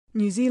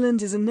New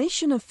Zealand is a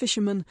nation of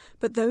fishermen,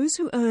 but those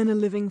who earn a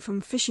living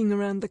from fishing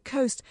around the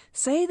coast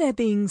say they're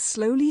being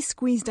slowly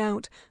squeezed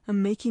out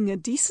and making a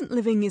decent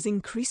living is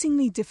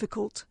increasingly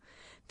difficult.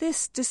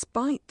 This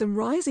despite the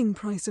rising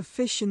price of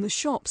fish in the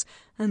shops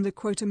and a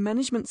quota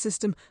management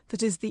system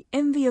that is the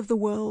envy of the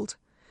world.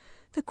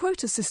 The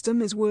quota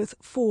system is worth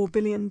 $4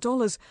 billion,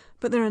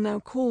 but there are now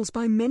calls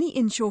by many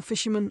inshore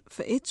fishermen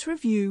for its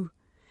review.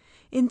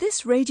 In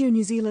this Radio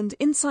New Zealand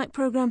Insight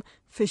programme,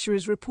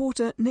 fisheries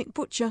reporter Nick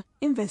Butcher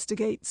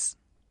investigates.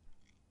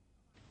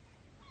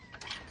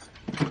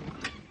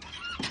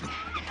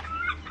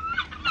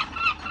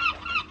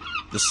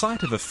 The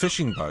sight of a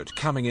fishing boat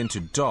coming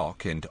into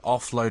dock and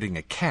offloading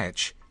a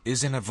catch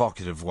is an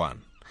evocative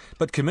one.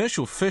 But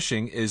commercial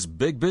fishing is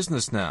big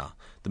business now,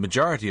 the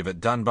majority of it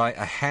done by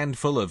a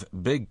handful of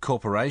big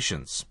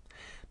corporations.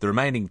 The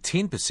remaining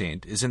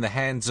 10% is in the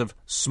hands of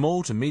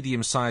small to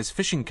medium-sized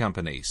fishing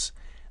companies,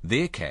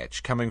 their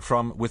catch coming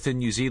from within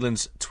New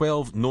Zealand's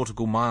 12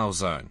 nautical mile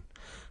zone.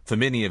 For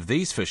many of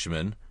these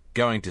fishermen,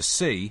 going to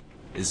sea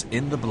is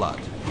in the blood.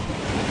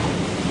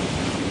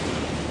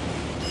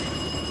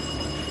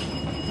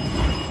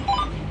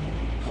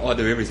 I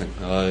do everything.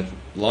 I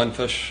line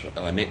fish,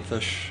 I net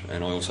fish,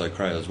 and I also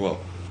cray as well.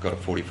 I've got a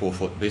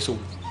 44-foot vessel.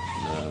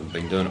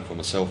 Been doing it for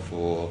myself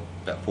for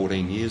about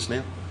 14 years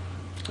now.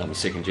 I'm a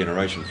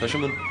second-generation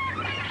fisherman.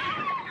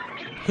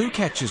 Who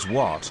catches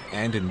what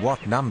and in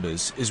what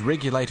numbers is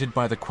regulated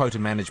by the quota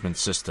management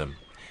system.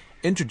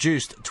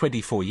 Introduced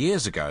 24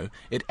 years ago,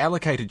 it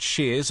allocated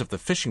shares of the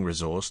fishing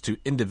resource to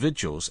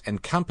individuals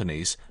and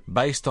companies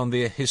based on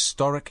their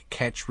historic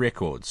catch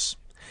records.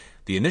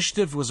 The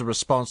initiative was a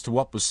response to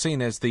what was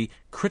seen as the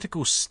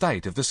critical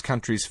state of this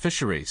country's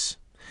fisheries.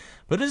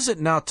 But is it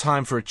now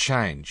time for a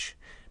change?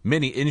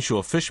 Many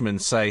inshore fishermen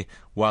say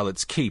while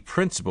its key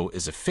principle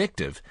is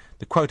effective,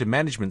 the quota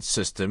management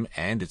system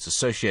and its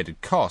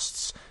associated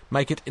costs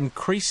make it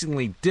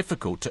increasingly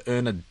difficult to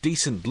earn a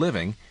decent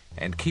living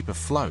and keep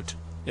afloat.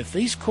 If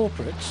these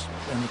corporates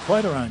and the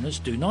quota owners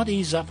do not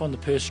ease up on the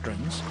purse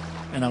strings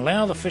and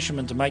allow the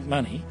fishermen to make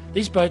money,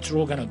 these boats are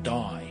all going to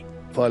die.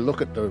 If I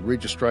look at the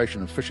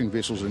registration of fishing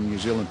vessels in New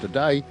Zealand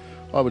today,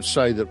 I would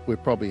say that we're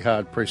probably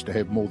hard-pressed to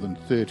have more than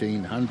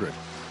 1,300.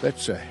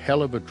 That's a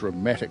hell of a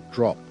dramatic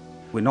drop.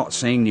 We're not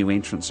seeing new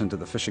entrants into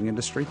the fishing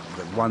industry.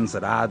 The ones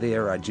that are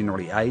there are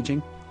generally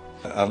ageing.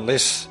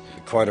 Unless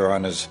quota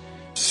owners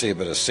see a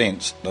bit of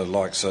sense, the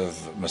likes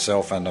of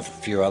myself and a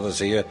few others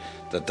here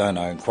that don't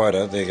own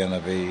quota, they're going to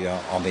be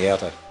on the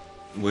outer.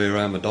 We're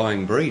a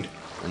dying breed,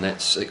 and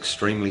that's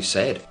extremely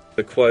sad.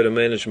 The quota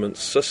management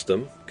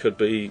system could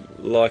be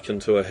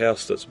likened to a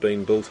house that's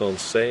been built on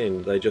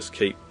sand. They just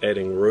keep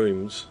adding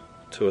rooms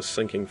to a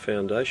sinking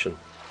foundation.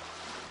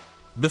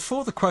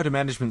 Before the quota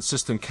management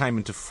system came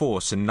into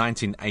force in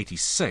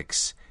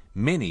 1986,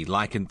 many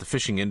likened the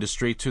fishing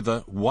industry to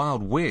the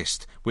Wild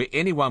West, where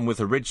anyone with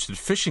a registered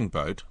fishing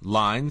boat,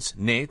 lines,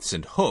 nets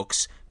and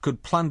hooks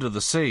could plunder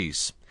the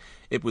seas.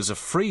 It was a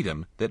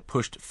freedom that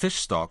pushed fish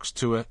stocks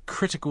to a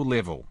critical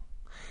level.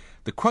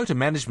 The quota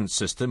management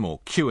system,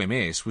 or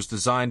QMS, was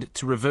designed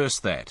to reverse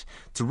that,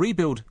 to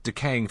rebuild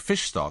decaying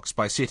fish stocks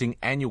by setting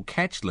annual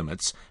catch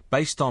limits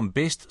based on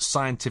best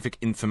scientific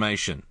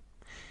information.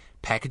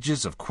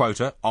 Packages of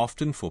quota,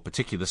 often for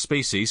particular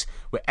species,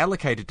 were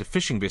allocated to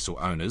fishing vessel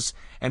owners,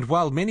 and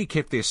while many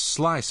kept their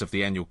slice of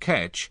the annual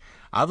catch,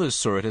 others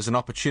saw it as an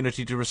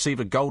opportunity to receive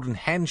a golden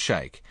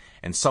handshake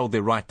and sold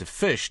their right to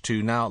fish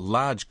to now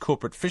large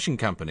corporate fishing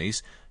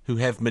companies who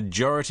have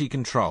majority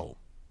control.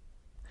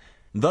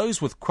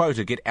 Those with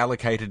quota get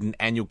allocated an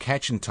annual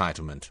catch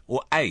entitlement,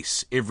 or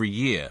ACE, every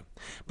year,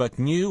 but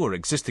new or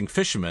existing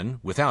fishermen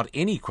without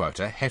any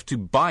quota have to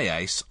buy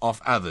ACE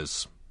off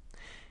others.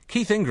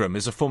 Keith Ingram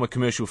is a former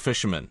commercial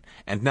fisherman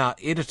and now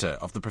editor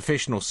of the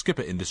professional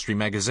skipper industry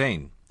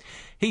magazine.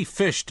 He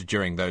fished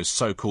during those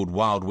so-called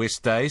Wild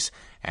West days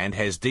and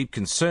has deep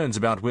concerns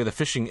about where the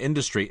fishing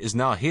industry is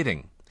now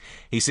heading.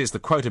 He says the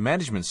quota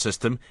management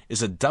system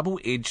is a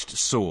double-edged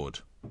sword.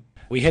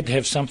 We had to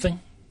have something,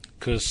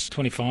 because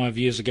 25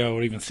 years ago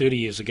or even 30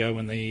 years ago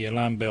when the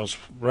alarm bells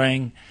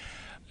rang,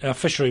 our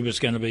fishery was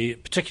going to be,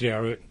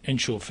 particularly our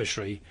inshore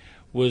fishery,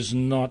 was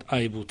not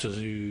able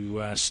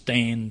to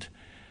stand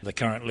the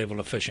current level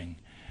of fishing.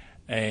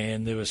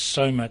 And there was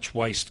so much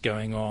waste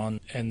going on,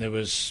 and there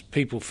was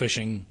people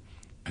fishing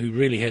who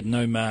really had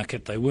no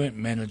market. They weren't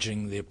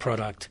managing their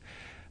product,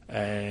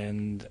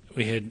 and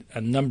we had a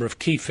number of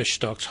key fish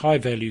stocks,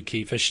 high-value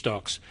key fish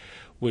stocks,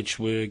 which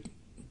were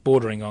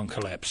bordering on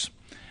collapse.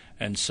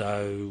 And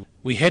so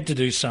we had to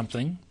do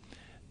something.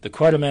 The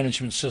quota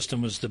management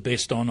system was the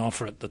best on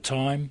offer at the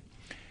time.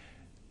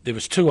 There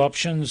was two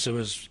options. There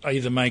was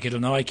either make it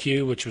an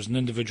IQ, which was an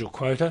individual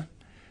quota,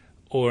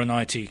 or an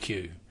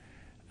ITQ.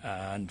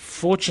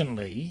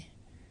 Unfortunately,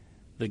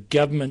 the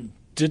government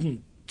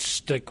didn't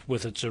stick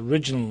with its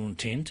original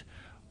intent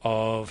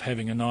of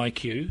having an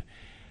IQ.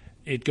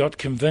 It got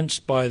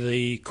convinced by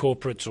the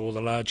corporates or the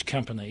large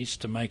companies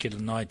to make it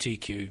an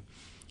ITQ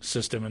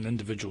system, an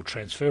individual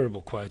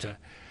transferable quota.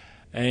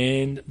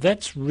 And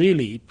that's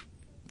really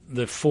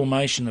the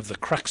formation of the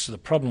crux of the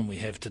problem we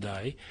have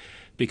today,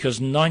 because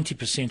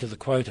 90% of the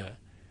quota,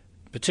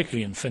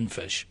 particularly in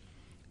finfish,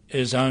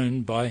 is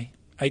owned by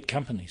 8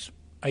 companies,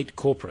 8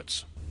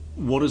 corporates.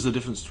 What is the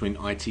difference between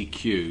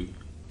ITQ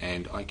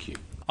and IQ?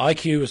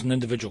 IQ is an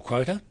individual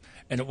quota,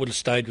 and it would have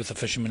stayed with the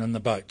fishermen in the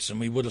boats, and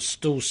we would have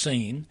still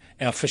seen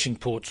our fishing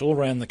ports all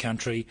around the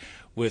country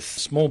with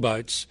small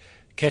boats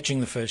catching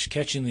the fish,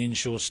 catching the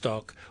inshore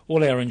stock,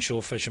 all our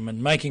inshore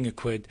fishermen making a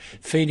quid,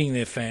 feeding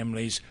their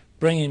families,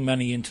 bringing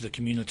money into the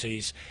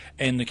communities,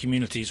 and the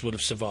communities would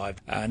have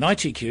survived. An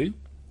ITQ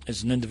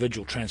is an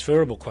individual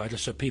transferable quota,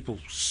 so people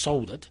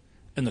sold it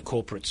and the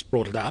corporates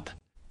brought it up.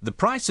 The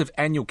price of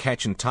annual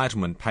catch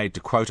entitlement paid to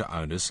quota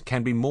owners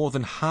can be more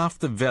than half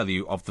the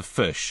value of the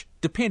fish,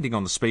 depending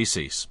on the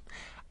species.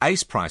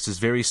 ACE prices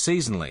vary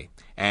seasonally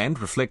and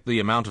reflect the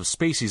amount of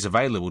species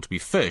available to be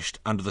fished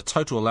under the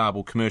total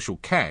allowable commercial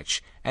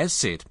catch as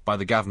set by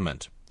the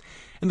government.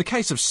 In the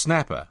case of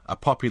snapper, a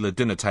popular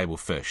dinner table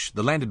fish,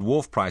 the landed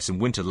wharf price in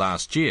winter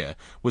last year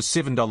was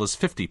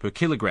 $7.50 per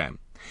kilogram.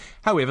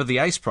 However, the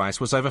ACE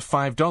price was over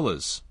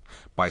 $5.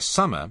 By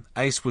summer,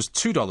 ACE was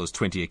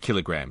 $2.20 a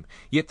kilogram,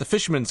 yet the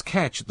fisherman's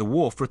catch at the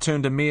wharf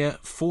returned a mere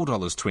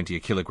 $4.20 a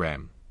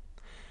kilogram.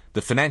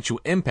 The financial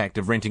impact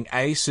of renting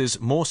ACE is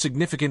more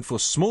significant for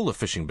smaller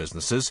fishing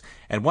businesses,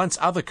 and once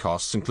other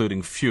costs,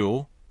 including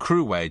fuel,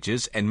 crew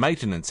wages and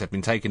maintenance have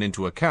been taken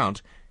into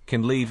account,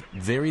 can leave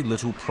very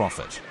little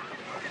profit.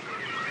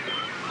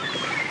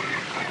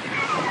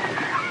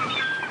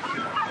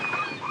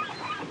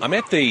 I'm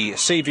at the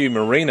Seaview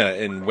Marina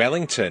in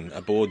Wellington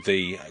aboard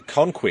the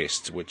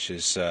Conquest, which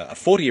is a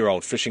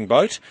 40-year-old fishing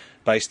boat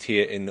based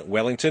here in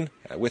Wellington.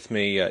 With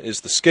me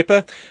is the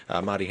skipper,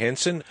 Marty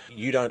Hansen.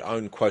 You don't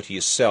own quota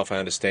yourself, I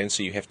understand,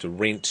 so you have to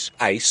rent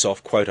ACE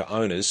off quota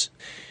owners.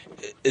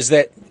 Is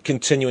that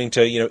continuing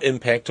to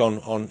impact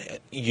on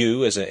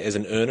you as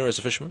an earner, as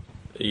a fisherman?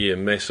 Yeah,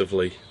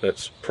 massively.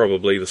 That's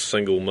probably the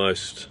single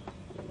most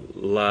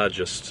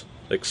largest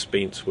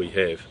expense we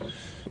have.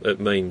 It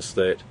means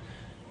that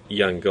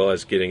young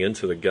guys getting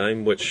into the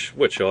game, which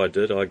I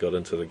did. I got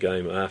into the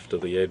game after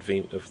the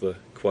advent of the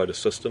quota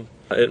system.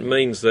 It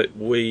means that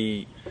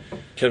we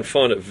can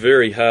find it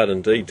very hard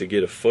indeed to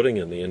get a footing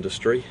in the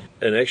industry.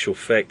 In actual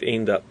fact,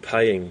 end up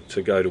paying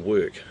to go to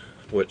work,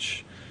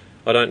 which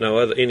I don't know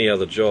any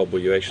other job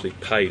where you actually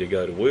pay to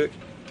go to work.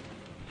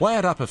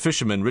 Waiarapa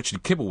fisherman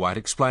Richard Kibblewhite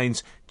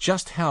explains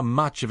just how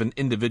much of an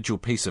individual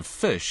piece of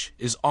fish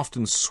is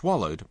often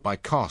swallowed by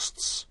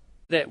costs.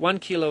 That 1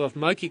 kilo of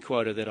moki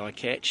quota that I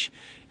catch,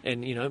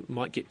 and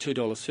might get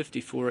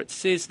 $2.50 for it,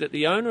 says that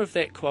the owner of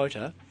that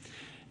quota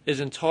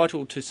is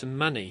entitled to some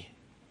money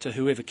to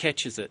whoever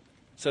catches it.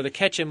 So the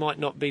catcher might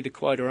not be the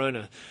quota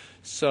owner.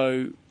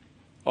 So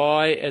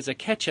I, as a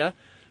catcher,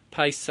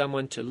 pay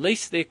someone to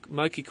lease their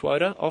moki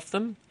quota off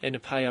them and to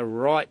pay a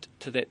right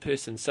to that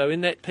person. So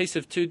in that piece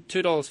of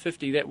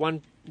 $2.50, that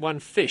one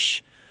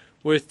fish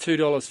worth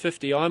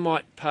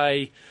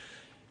 $2.50,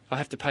 I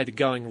have to pay the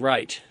going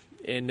rate,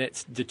 and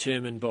that's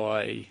determined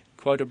by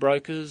quota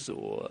brokers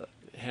or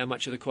how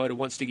much of the quota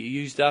wants to get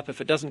used up. If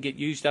it doesn't get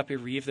used up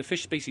every year, if the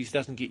fish species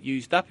doesn't get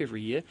used up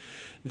every year,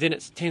 then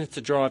it tends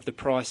to drive the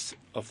price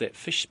of that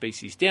fish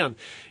species down.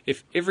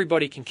 If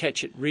everybody can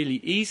catch it really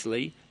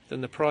easily,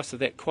 then the price of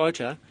that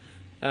quota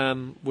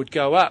would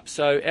go up.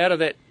 So out of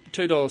that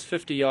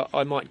 $2.50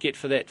 I might get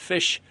for that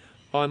fish,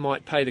 I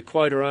might pay the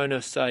quota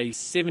owner, say,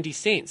 70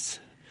 cents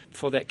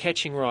for that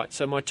catching right.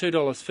 So my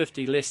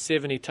 $2.50 less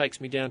 70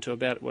 takes me down to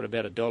about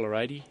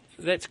 $1.80.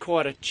 That's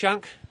quite a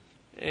chunk,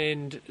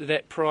 and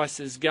that price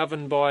is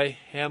governed by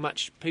how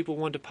much people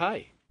want to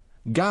pay.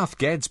 Garth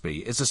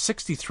Gadsby is a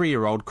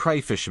 63-year-old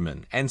cray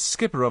fisherman and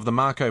skipper of the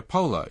Marco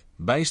Polo,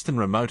 based in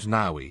remote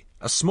Ngawi,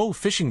 a small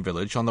fishing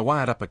village on the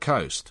Waiarapa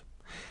coast.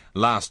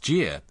 Last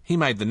year, he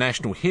made the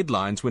national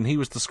headlines when he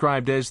was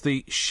described as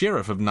the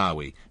sheriff of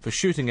Ngawi for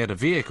shooting at a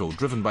vehicle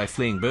driven by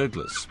fleeing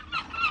burglars.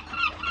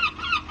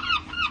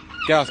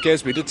 Garth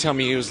Gadsby did tell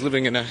me he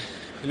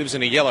lives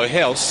in a yellow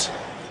house.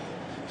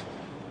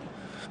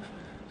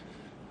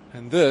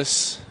 And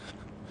this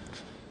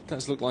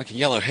does look like a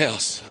yellow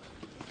house.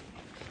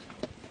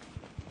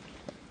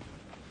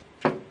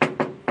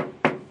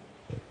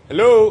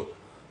 Hello?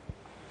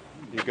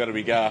 You've got to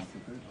be Garth.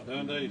 I do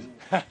indeed.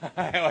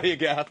 How are you,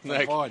 Garth?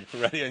 I'm fine.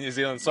 Radio New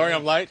Zealand. Sorry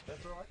I'm late.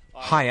 That's all right.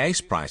 High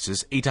ACE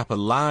prices eat up a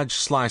large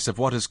slice of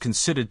what is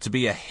considered to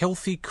be a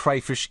healthy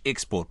crayfish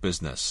export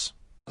business.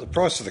 The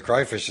price of the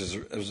crayfish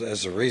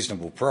is a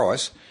reasonable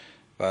price,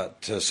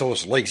 but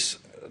source lease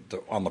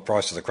on the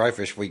price of the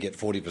crayfish we get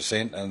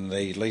 40% and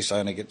the lease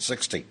owner gets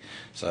 60%,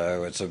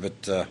 so it's a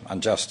bit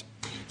unjust.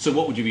 So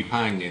what would you be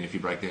paying then if you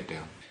break that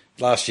down?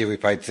 Last year we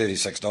paid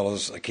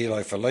 $36 a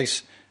kilo for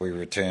lease. We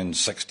returned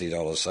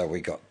 $60, so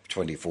we got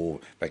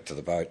 $24 back to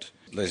the boat.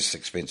 Less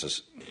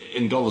expenses.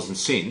 In dollars and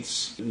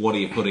cents, what are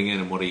you putting in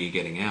and what are you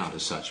getting out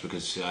as such?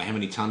 Because how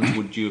many tonnes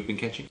would you have been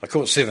catching? I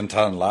caught 7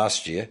 tonne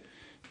last year.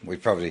 We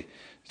probably,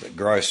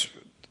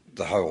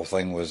 the whole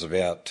thing was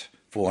about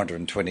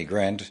 420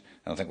 grand.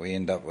 I think we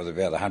end up with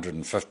about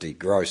 150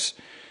 gross.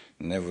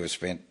 and then we've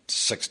spent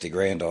 60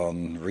 grand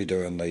on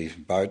redoing the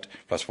boat,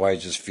 plus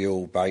wages,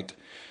 fuel, bait,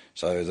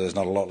 so there's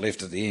not a lot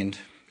left at the end.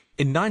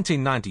 In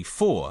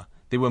 1994,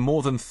 there were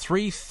more than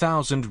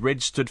 3,000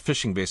 registered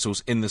fishing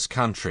vessels in this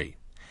country.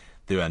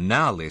 There are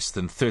now less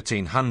than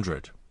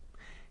 1,300.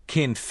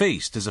 Ken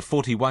Feast is a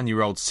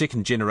 41-year-old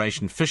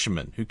second-generation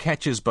fisherman who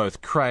catches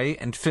both cray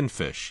and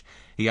finfish.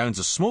 He owns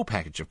a small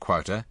package of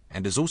quota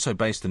and is also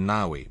based in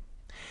Ngawi.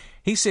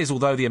 He says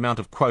although the amount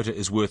of quota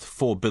is worth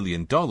 $4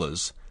 billion,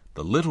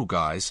 the little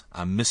guys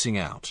are missing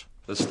out.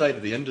 The state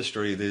of the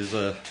industry, there's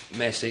a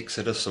mass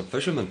exodus of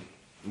fishermen.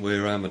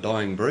 We're a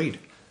dying breed,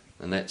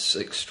 and that's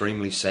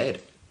extremely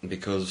sad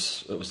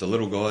because it was the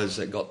little guys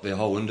that got their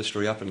whole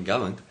industry up and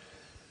going,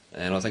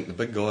 and I think the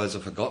big guys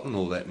have forgotten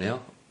all that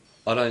now.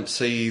 I don't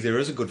see there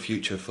is a good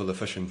future for the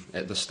fishing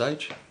at this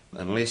stage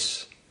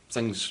unless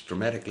things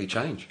dramatically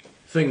change.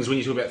 Things, when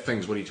you talk about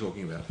things, what are you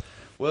talking about?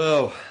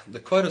 Well, the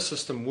quota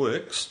system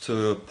works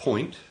to a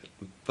point,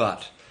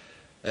 but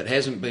it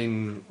hasn't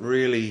been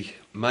really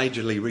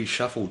majorly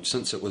reshuffled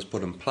since it was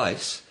put in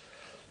place.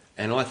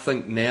 And I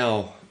think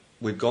now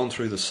we've gone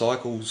through the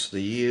cycles,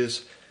 the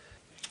years.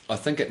 I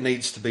think it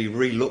needs to be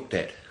re-looked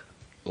at.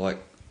 Like,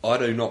 I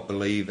do not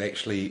believe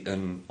actually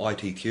in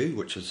ITQ,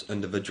 which is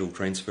individual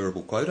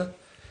transferable quota,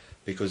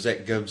 because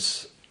that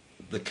gives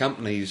the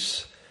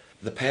companies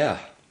the power,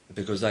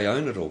 because they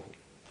own it all.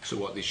 So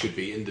what, there should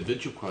be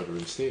individual quota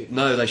instead?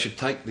 No, they should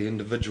take the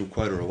individual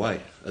quota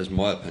away, is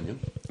my opinion.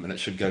 And it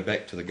should go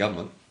back to the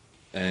government,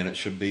 and it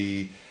should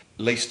be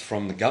leased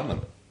from the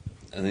government.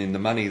 And then the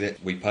money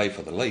that we pay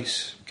for the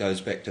lease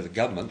goes back to the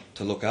government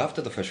to look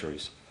after the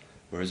fisheries.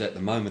 Whereas at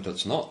the moment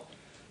it's not.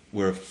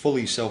 We're a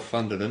fully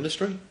self-funded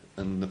industry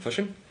in the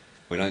fishing.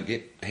 We don't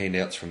get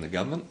handouts from the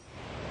government.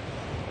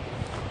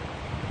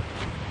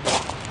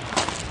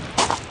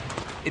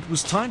 It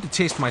was time to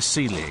test my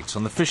sea legs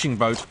on the fishing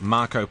boat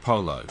Marco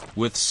Polo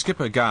with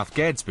skipper Garth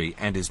Gadsby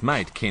and his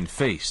mate Ken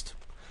Feast.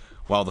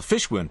 While the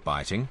fish weren't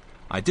biting,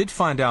 I did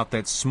find out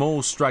that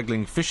small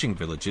struggling fishing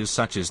villages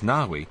such as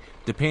Ngawi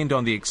depend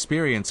on the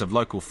experience of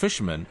local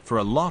fishermen for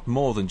a lot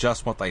more than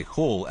just what they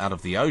haul out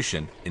of the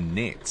ocean in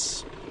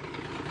nets.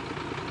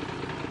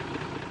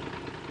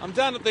 I'm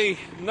down at the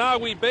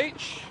Ngawi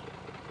beach,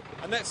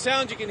 and that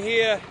sound you can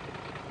hear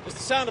is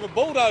the sound of a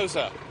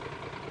bulldozer.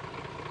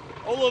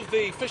 All of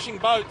the fishing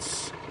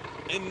boats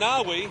in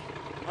Ngawi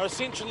are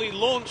essentially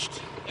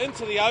launched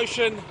into the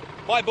ocean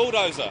by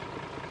bulldozer.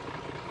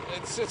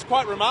 It's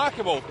quite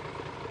remarkable.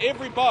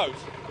 Every boat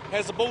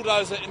has a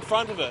bulldozer in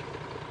front of it.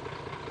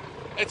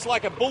 It's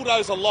like a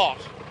bulldozer lot,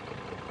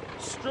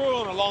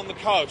 strewn along the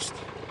coast,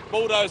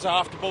 bulldozer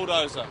after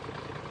bulldozer.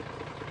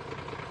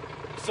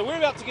 So we're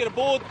about to get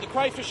aboard the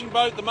cray fishing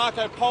boat, the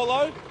Marco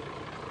Polo.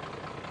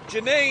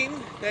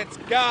 Janine, that's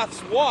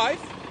Garth's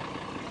wife,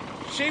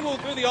 she will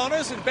do the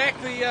honours and back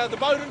the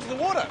boat into the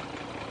water.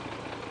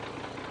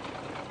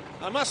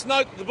 I must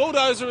note the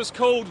bulldozer is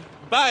called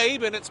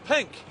Babe and it's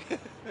pink.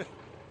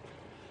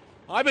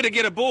 I better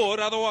get aboard,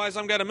 otherwise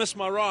I'm going to miss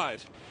my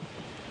ride.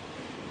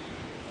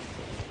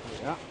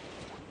 Yeah.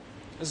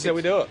 This is how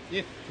we do it.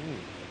 Yeah.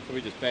 So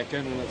we just back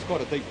in, and it's quite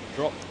a deep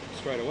drop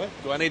straight away.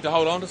 Do I need to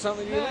hold on to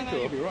something? No,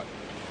 you'll be right.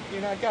 You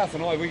know, Garth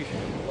and I,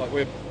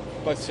 we're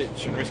both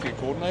search and rescue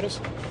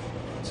coordinators.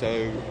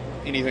 So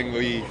anything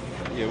we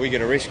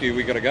get a rescue,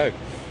 we got to go.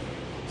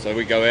 So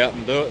we go out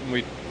and do it, and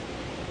we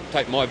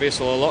take my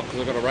vessel a lot because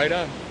I've got a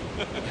radar.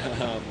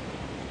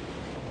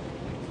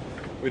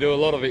 We do a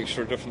lot of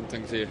extra different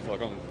things here, like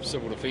on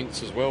civil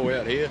defence as well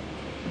out here.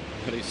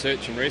 But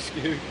search and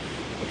rescue.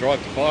 I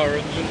drive the fire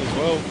engine as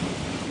well.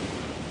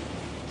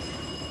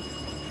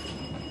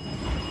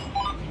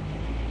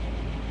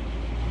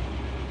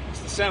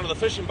 It's the sound of the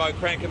fishing boat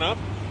cranking up.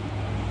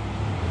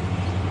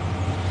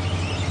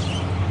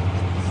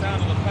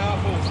 Sound of the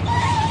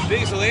powerful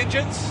diesel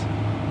engines.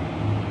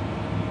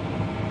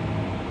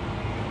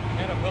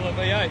 Caterpillar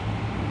V8.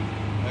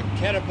 A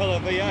Caterpillar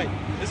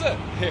V8. Is it?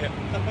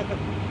 Yeah.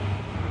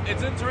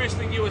 It's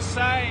interesting you were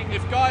saying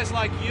if guys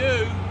like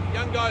you,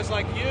 young guys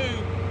like you,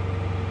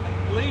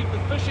 leave the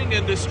fishing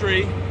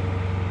industry,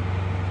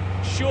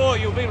 sure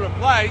you'll be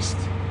replaced,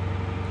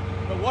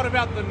 but what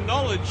about the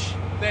knowledge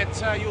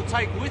that you'll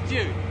take with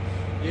you?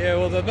 Yeah,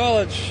 well, the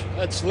knowledge,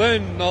 it's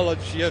learned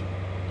knowledge.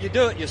 You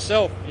do it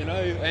yourself, you know,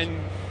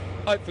 and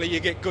hopefully you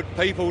get good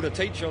people to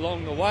teach you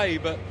along the way.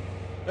 But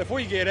if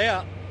we get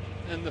out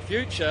in the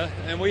future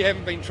and we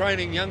haven't been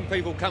training young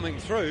people coming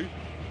through,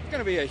 it's going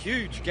to be a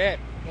huge gap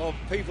of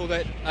people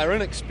that are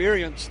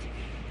inexperienced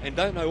and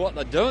don't know what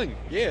they're doing.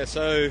 Yeah,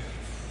 so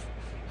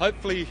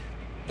hopefully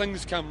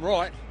things come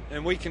right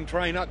and we can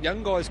train up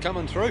young guys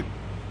coming through.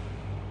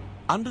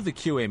 Under the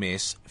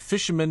QMS,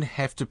 fishermen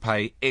have to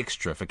pay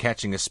extra for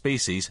catching a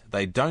species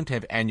they don't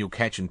have annual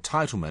catch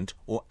entitlement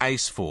or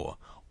ACE for,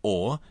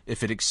 or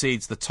if it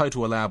exceeds the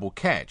total allowable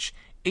catch,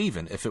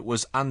 even if it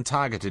was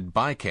untargeted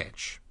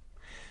bycatch.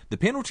 The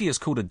penalty is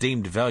called a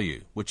deemed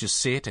value, which is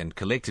set and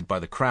collected by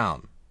the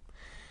Crown.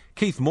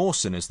 Keith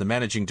Mawson is the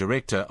managing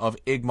director of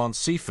Egmont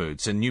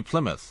Seafoods in New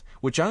Plymouth,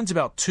 which owns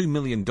about $2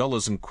 million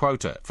in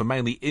quota for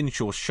mainly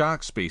inshore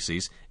shark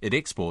species it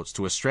exports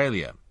to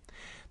Australia.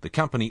 The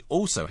company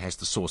also has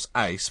to source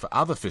ACE for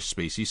other fish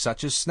species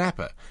such as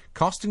snapper,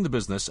 costing the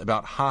business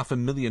about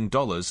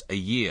 $500,000 a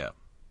year.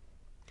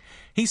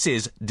 He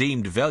says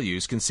deemed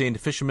values can send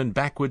fishermen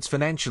backwards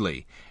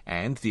financially,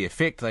 and the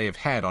effect they have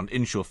had on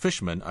inshore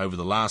fishermen over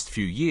the last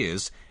few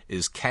years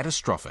is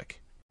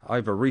catastrophic.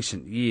 Over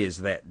recent years,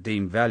 that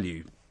deemed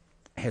value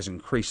has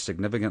increased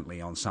significantly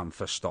on some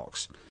fish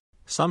stocks.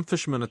 Some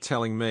fishermen are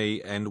telling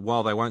me, and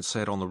while they won't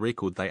say it on the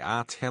record, they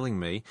are telling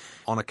me,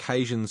 on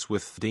occasions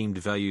with deemed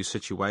value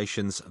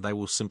situations, they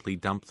will simply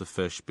dump the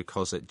fish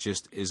because it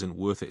just isn't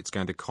worth it. It's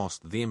going to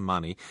cost them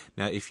money.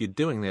 Now, if you're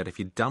doing that, if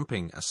you're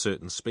dumping a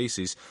certain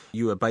species,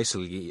 you are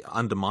basically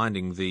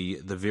undermining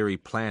the very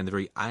plan, the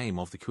very aim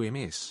of the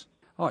QMS.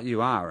 Oh,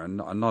 you are, and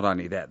not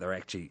only that, they're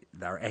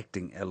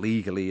acting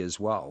illegally as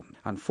well.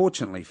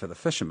 Unfortunately for the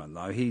fisherman,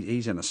 though,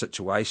 he's in a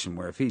situation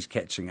where if he's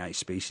catching a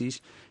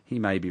species, he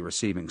may be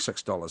receiving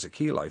 $6 a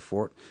kilo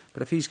for it,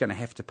 but if he's going to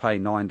have to pay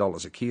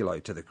 $9 a kilo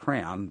to the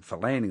Crown for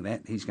landing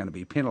that, he's going to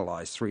be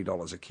penalised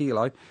 $3 a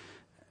kilo.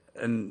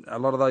 In a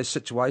lot of those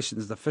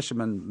situations, the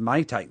fisherman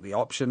may take the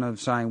option of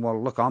saying,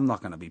 well, look, I'm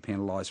not going to be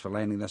penalised for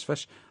landing this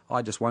fish,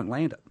 I just won't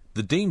land it.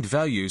 The deemed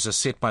values are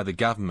set by the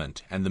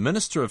government, and the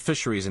Minister of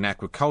Fisheries and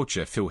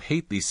Aquaculture, Phil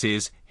Heatley,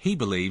 says he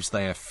believes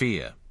they are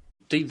fair.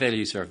 Deemed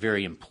values are a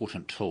very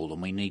important tool,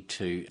 and we need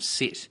to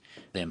set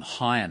them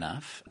high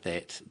enough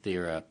that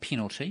they're a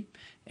penalty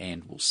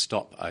and will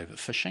stop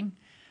overfishing,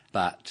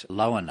 but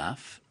low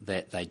enough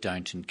that they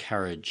don't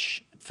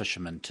encourage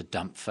fishermen to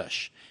dump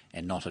fish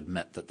and not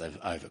admit that they've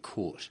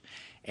overcaught.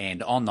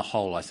 And on the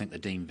whole, I think the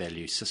deemed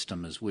value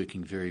system is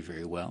working very,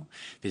 very well.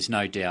 There's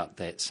no doubt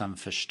that some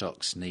fish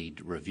stocks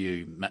need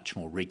review much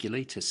more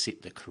regularly to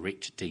set the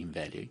correct deemed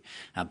value.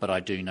 But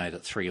I do know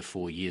that 3 or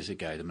 4 years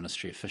ago, the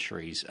Ministry of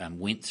Fisheries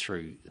went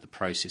through the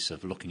process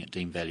of looking at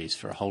deemed values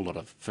for a whole lot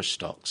of fish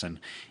stocks and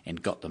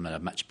got them at a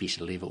much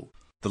better level.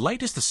 The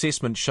latest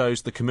assessment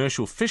shows the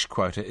commercial fish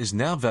quota is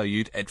now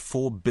valued at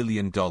 $4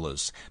 billion.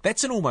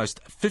 That's an almost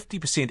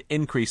 50%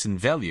 increase in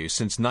value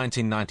since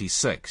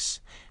 1996.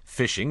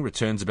 Fishing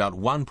returns about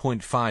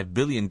 $1.5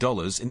 billion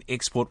in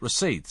export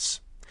receipts.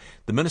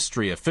 The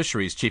Ministry of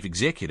Fisheries Chief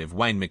Executive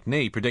Wayne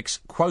McNee predicts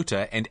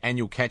quota and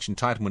annual catch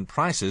entitlement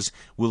prices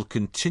will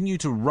continue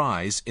to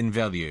rise in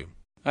value.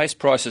 ACE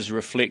prices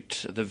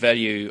reflect the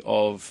value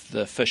of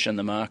the fish in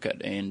the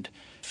market, and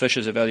fish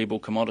is a valuable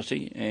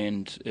commodity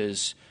and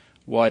is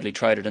widely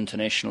traded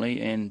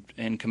internationally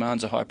and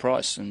commands a high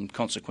price, and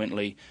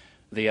consequently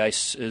the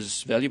ACE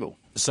is valuable.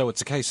 So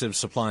it's a case of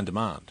supply and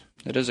demand?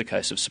 It is a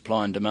case of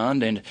supply and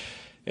demand, and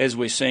as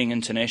we're seeing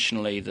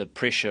internationally the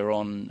pressure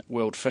on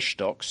world fish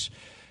stocks,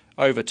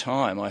 over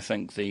time I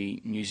think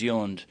the New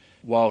Zealand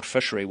wild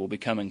fishery will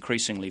become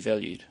increasingly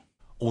valued.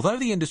 Although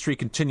the industry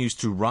continues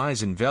to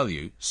rise in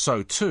value,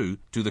 so too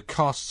do the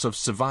costs of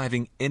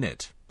surviving in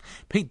it.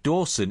 Pete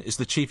Dawson is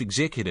the chief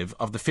executive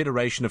of the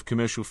Federation of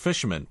Commercial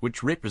Fishermen,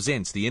 which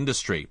represents the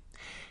industry.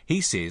 He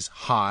says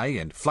high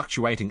and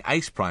fluctuating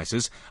ACE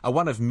prices are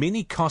one of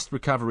many cost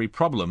recovery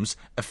problems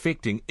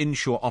affecting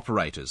inshore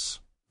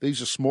operators.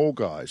 These are small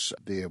guys.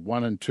 They're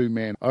 1- and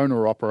 2-man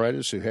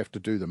owner-operators who have to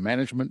do the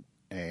management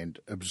and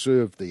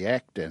observe the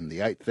Act and the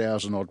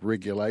 8,000-odd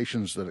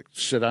regulations that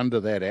sit under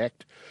that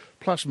Act,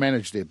 plus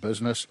manage their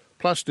business,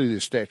 plus do their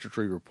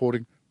statutory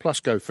reporting, plus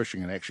go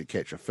fishing and actually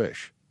catch a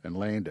fish and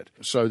land it.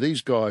 So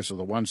these guys are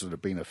the ones that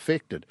have been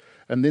affected,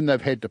 and then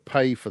they've had to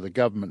pay for the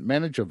government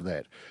manage of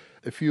that.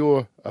 If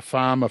you're a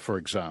farmer, for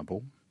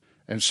example,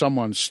 and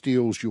someone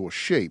steals your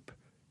sheep,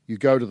 you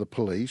go to the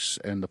police,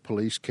 and the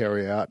police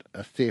carry out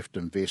a theft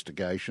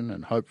investigation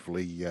and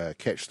hopefully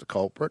catch the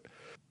culprit.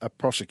 A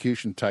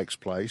prosecution takes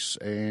place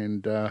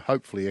and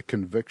hopefully a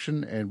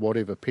conviction and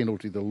whatever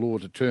penalty the law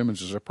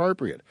determines is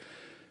appropriate.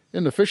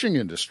 In the fishing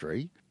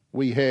industry,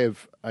 we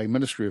have a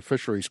Ministry of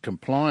Fisheries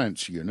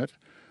compliance unit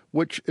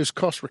which is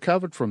cost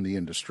recovered from the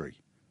industry.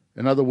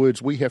 In other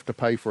words, we have to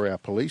pay for our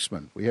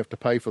policemen, we have to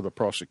pay for the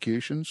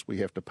prosecutions, we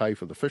have to pay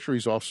for the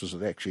fisheries officers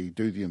that actually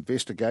do the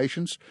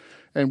investigations,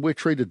 and we're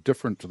treated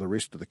different to the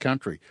rest of the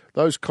country.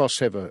 Those costs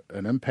have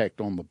an impact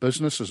on the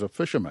business as a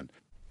fisherman.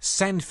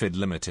 Sanford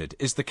Limited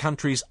is the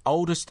country's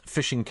oldest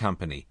fishing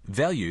company,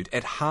 valued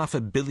at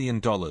 $500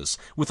 million,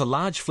 with a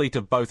large fleet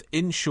of both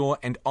inshore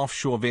and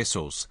offshore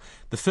vessels.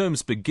 The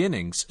firm's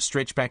beginnings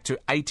stretch back to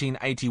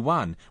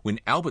 1881,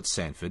 when Albert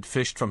Sanford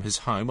fished from his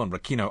home on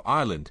Rakino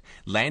Island,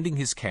 landing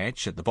his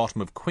catch at the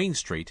bottom of Queen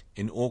Street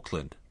in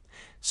Auckland.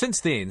 Since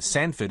then,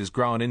 Sanford has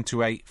grown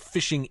into a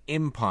fishing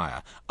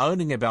empire,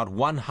 owning about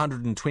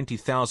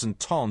 120,000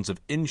 tonnes of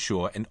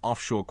inshore and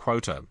offshore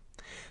quota.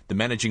 The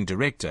managing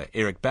director,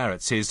 Eric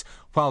Barrett, says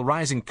while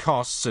rising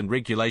costs and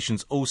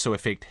regulations also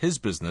affect his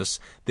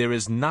business, there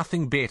is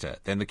nothing better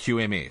than the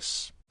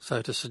QMS.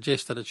 So to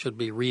suggest that it should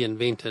be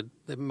reinvented,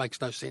 that makes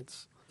no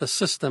sense. The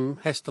system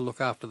has to look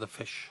after the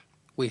fish.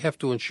 We have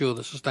to ensure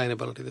the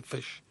sustainability of the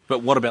fish.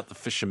 But what about the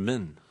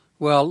fishermen?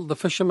 Well, the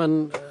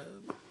fishermen,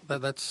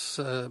 That's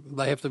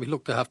they have to be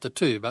looked after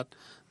too, but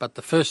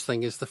the first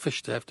thing is the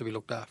fish to have to be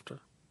looked after.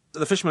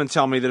 The fishermen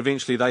tell me that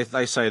eventually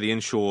they say the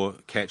inshore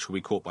catch will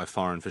be caught by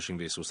foreign fishing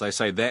vessels. They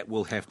say that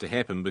will have to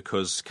happen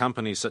because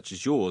companies such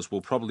as yours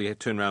will probably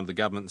turn around to the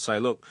government and say,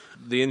 look,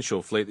 the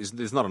inshore fleet,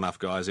 there's not enough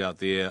guys out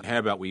there. How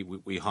about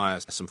we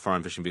hire some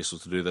foreign fishing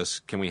vessels to do this?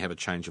 Can we have a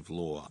change of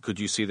law? Could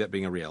you see that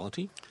being a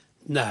reality?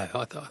 No,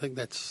 I think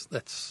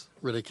that's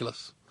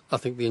ridiculous. I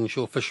think the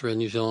inshore fishery in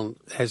New Zealand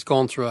has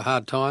gone through a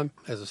hard time.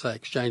 As I say,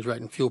 exchange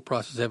rate and fuel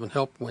prices haven't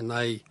helped. When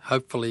they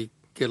hopefully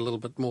get a little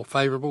bit more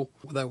favourable,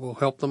 that will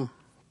help them.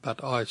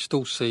 But I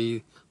still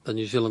see the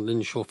New Zealand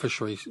inshore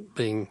fisheries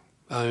being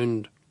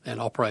owned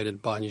and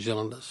operated by New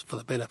Zealanders for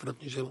the benefit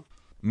of New Zealand.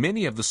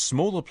 Many of the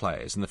smaller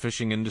players in the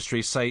fishing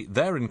industry say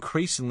they're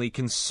increasingly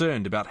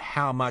concerned about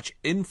how much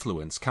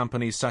influence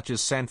companies such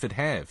as Sanford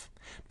have.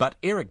 But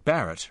Eric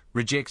Barrett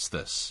rejects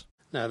this.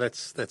 No,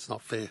 that's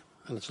not fair,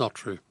 and it's not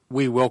true.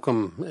 We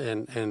welcome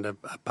and are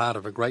part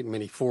of a great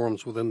many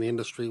forums within the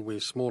industry where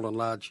small and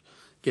large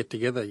get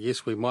together.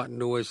 Yes, we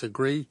mightn't always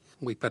agree.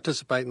 We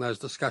participate in those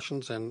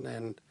discussions,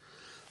 and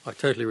I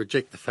totally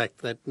reject the fact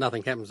that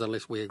nothing happens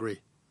unless we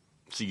agree.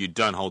 So you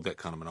don't hold that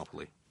kind of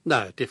monopoly?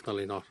 No,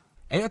 definitely not.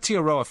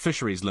 Aotearoa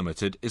Fisheries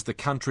Limited is the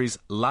country's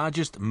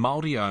largest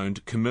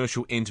Māori-owned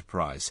commercial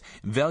enterprise,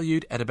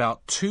 valued at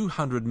about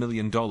 $200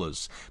 million.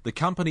 The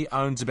company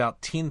owns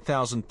about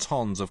 10,000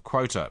 tonnes of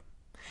quota.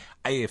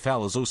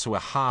 AFL is also a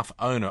half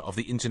owner of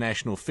the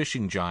international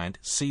fishing giant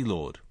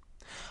Sealord.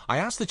 I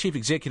asked the Chief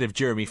Executive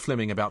Jeremy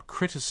Fleming about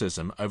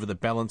criticism over the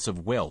balance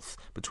of wealth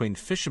between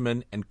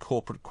fishermen and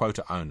corporate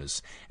quota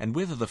owners, and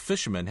whether the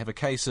fishermen have a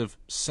case of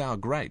sour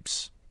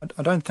grapes.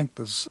 I don't think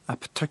there's a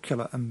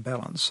particular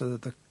imbalance.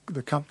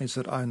 The companies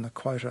that own the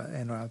quota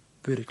and are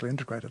vertically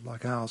integrated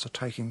like ours are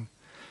taking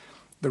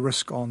the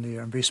risk on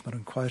their investment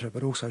in quota,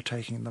 but also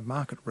taking the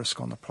market risk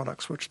on the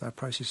products which they're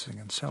processing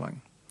and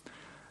selling.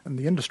 And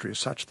the industry is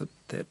such that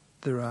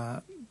there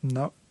are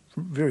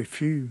very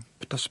few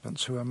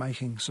participants who are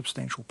making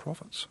substantial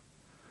profits.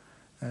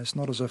 It's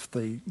not as if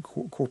the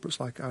corporates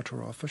like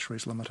Aotearoa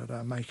Fisheries Limited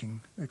are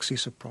making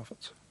excessive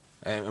profits.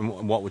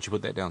 And what would you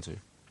put that down to?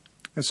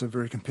 It's a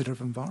very competitive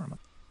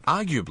environment.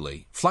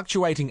 Arguably,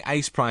 fluctuating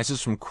ACE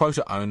prices from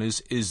quota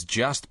owners is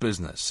just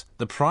business.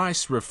 The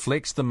price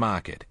reflects the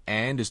market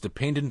and is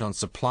dependent on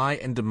supply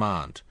and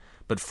demand.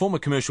 But former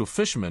commercial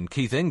fisherman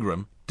Keith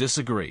Ingram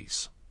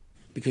disagrees.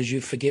 Because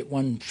you forget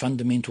one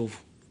fundamental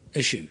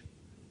issue.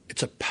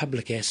 It's a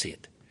public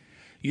asset.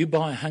 You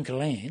buy a hunk of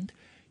land,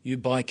 you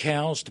buy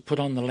cows to put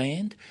on the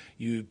land,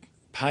 you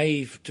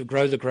pay to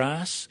grow the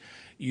grass,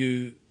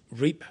 you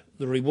reap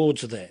the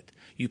rewards of that.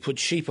 You put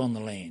sheep on the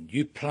land,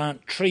 you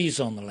plant trees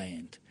on the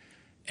land.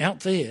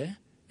 Out there,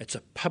 it's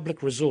a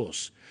public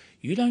resource.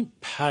 You don't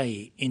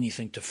pay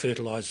anything to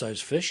fertilise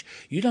those fish.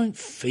 You don't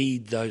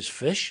feed those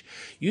fish.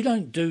 You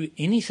don't do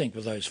anything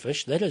with those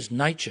fish. That is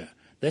nature.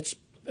 That's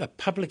a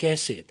public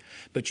asset.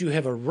 But you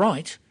have a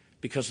right,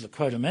 because of the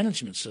quota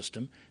management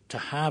system, to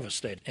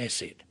harvest that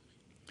asset.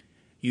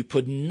 You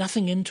put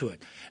nothing into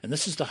it. And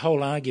this is the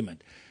whole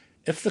argument.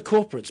 If the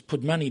corporates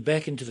put money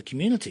back into the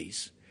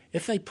communities,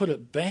 if they put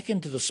it back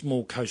into the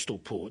small coastal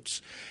ports,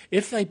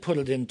 if they put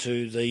it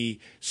into the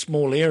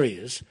small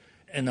areas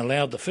and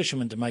allowed the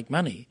fishermen to make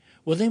money,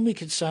 well, then we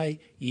could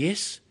say,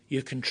 yes,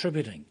 you're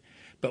contributing.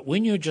 But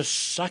when you're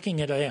just sucking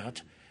it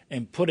out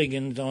and putting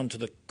it onto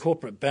the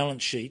corporate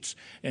balance sheets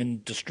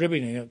and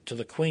distributing it to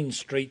the Queen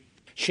Street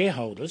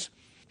shareholders,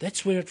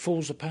 that's where it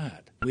falls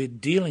apart. We're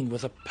dealing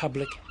with a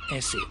public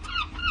asset.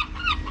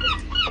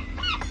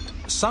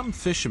 Some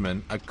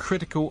fishermen are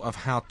critical of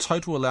how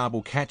total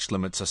allowable catch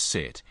limits are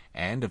set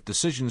and of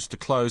decisions to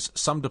close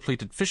some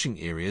depleted fishing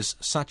areas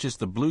such as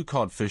the blue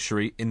cod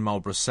fishery in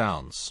Marlborough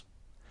Sounds.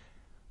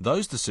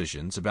 Those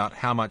decisions about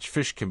how much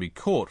fish can be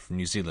caught from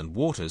New Zealand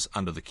waters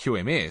under the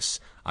QMS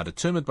are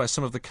determined by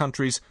some of the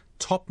country's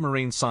top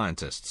marine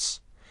scientists.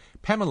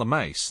 Pamela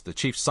Mace, the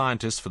chief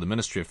scientist for the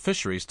Ministry of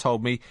Fisheries,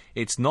 told me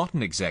it's not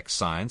an exact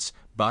science,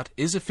 but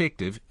is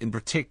effective in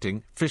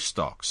protecting fish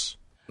stocks.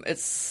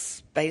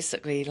 It's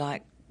basically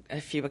like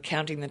if you were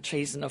counting the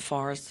trees in a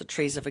forest, the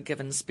trees of a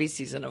given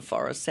species in a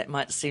forest. That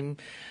might seem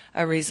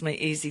a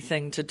reasonably easy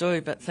thing to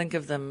do, but think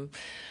of them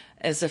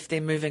as if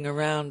they're moving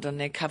around and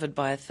they're covered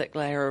by a thick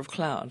layer of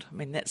cloud. I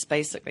mean, that's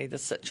basically the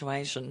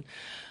situation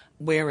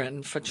we're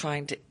in for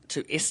trying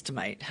to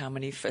estimate how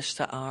many fish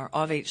there are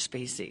of each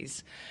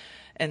species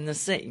in the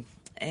sea.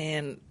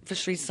 And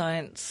fisheries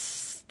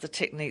science, the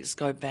techniques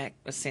go back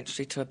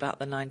essentially to about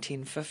the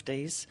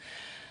 1950s,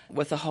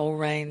 with a whole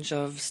range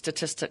of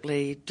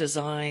statistically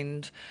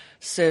designed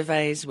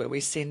surveys where we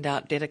send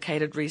out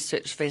dedicated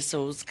research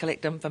vessels,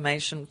 collect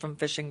information from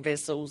fishing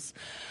vessels,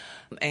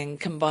 and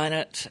combine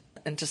it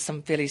into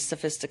some fairly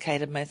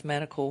sophisticated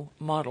mathematical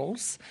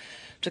models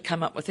to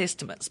come up with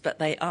estimates, but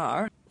they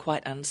are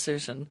quite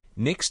uncertain.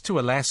 Next to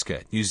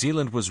Alaska, New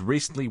Zealand was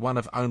recently one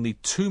of only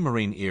 2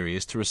 marine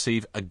areas to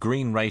receive a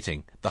green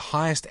rating, the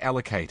highest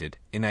allocated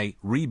in a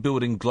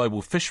Rebuilding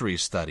Global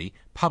Fisheries study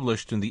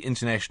published in the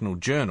international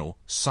journal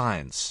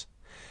Science.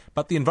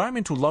 But the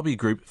environmental lobby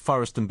group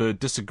Forest and Bird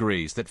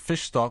disagrees that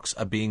fish stocks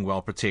are being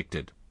well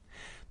protected.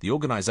 The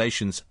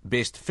organisation's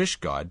Best Fish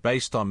Guide,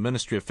 based on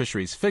Ministry of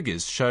Fisheries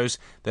figures, shows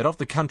that of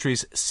the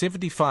country's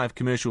 75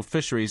 commercial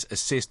fisheries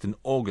assessed in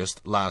August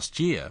last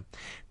year,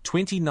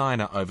 29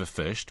 are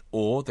overfished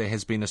or there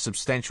has been a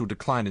substantial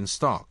decline in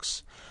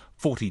stocks.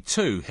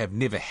 42 have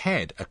never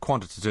had a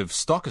quantitative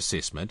stock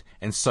assessment,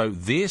 and so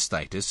their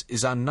status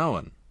is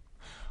unknown.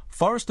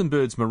 Forest and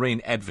Bird's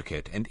marine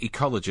advocate and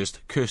ecologist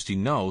Kirsty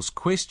Knowles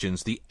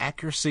questions the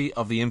accuracy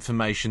of the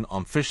information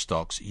on fish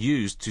stocks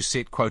used to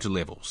set quota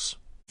levels.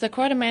 The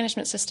quota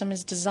management system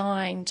is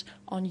designed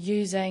on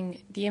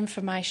using the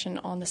information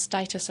on the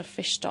status of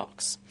fish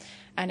stocks,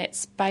 and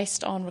it's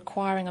based on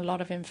requiring a lot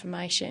of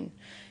information.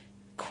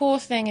 Core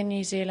thing in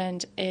New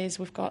Zealand is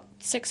we've got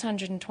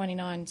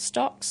 629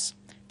 stocks,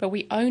 but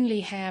we only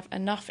have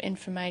enough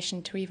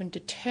information to even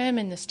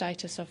determine the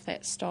status of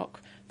that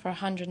stock for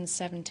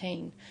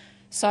 117.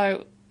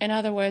 So, in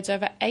other words,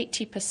 over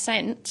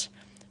 80%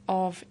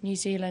 of New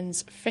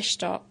Zealand's fish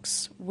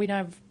stocks we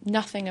know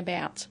nothing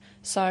about.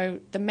 So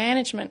the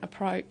management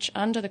approach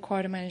under the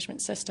quota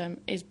management system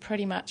is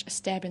pretty much a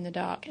stab in the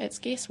dark. It's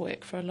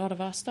guesswork for a lot of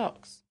our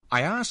stocks.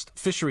 I asked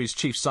Fisheries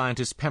Chief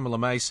Scientist Pamela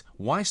Mace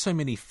why so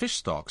many fish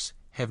stocks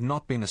have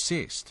not been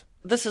assessed.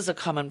 This is a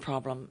common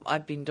problem.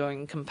 I've been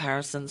doing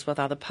comparisons with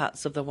other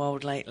parts of the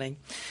world lately,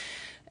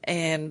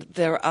 and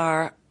there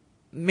are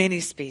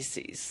many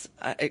species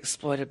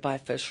exploited by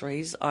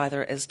fisheries,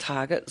 either as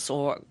targets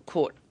or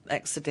caught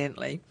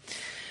accidentally.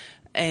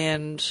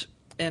 And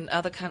in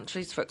other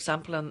countries, for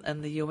example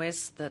in the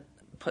US, that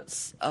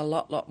puts a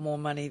lot more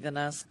money than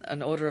us,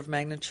 an order of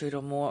magnitude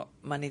or more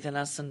money than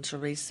us into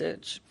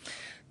research.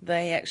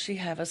 They actually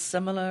have a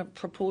similar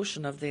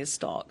proportion of their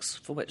stocks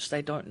for which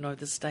they don't know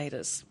the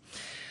status.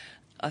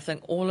 I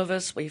think all of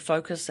us, we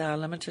focus our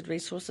limited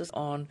resources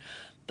on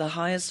the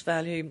highest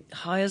value,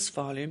 highest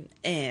volume,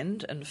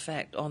 and in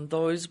fact on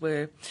those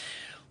where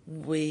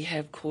we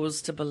have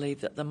cause to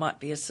believe that there might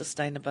be a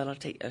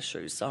sustainability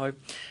issue. So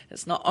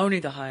it's not only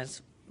the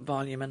highest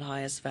volume and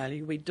highest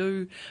value, we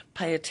do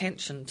pay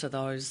attention to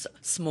those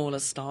smaller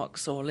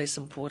stocks or less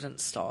important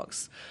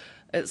stocks.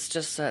 It's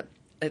just that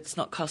it's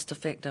not cost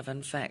effective,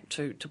 in fact,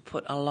 to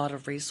put a lot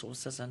of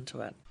resources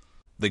into it.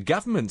 The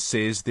government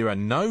says there are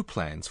no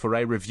plans for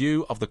a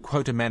review of the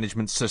quota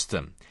management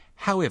system.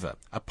 However,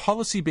 a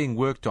policy being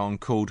worked on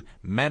called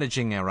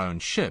Managing Our Own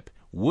Ship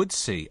would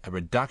see a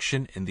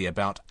reduction in the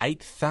about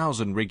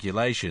 8,000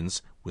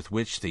 regulations with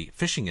which the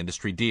fishing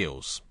industry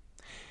deals.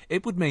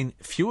 It would mean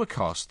fewer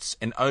costs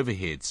and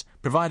overheads,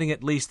 providing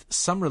at least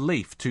some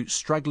relief to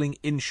struggling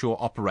inshore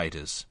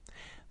operators.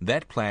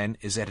 That plan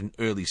is at an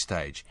early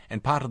stage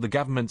and part of the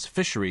government's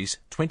Fisheries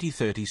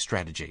 2030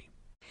 strategy.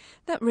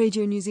 That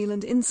Radio New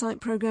Zealand Insight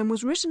programme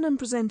was written and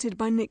presented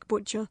by Nick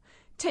Butcher.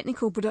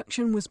 Technical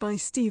production was by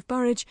Steve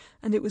Burridge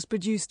and it was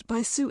produced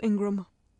by Sue Ingram.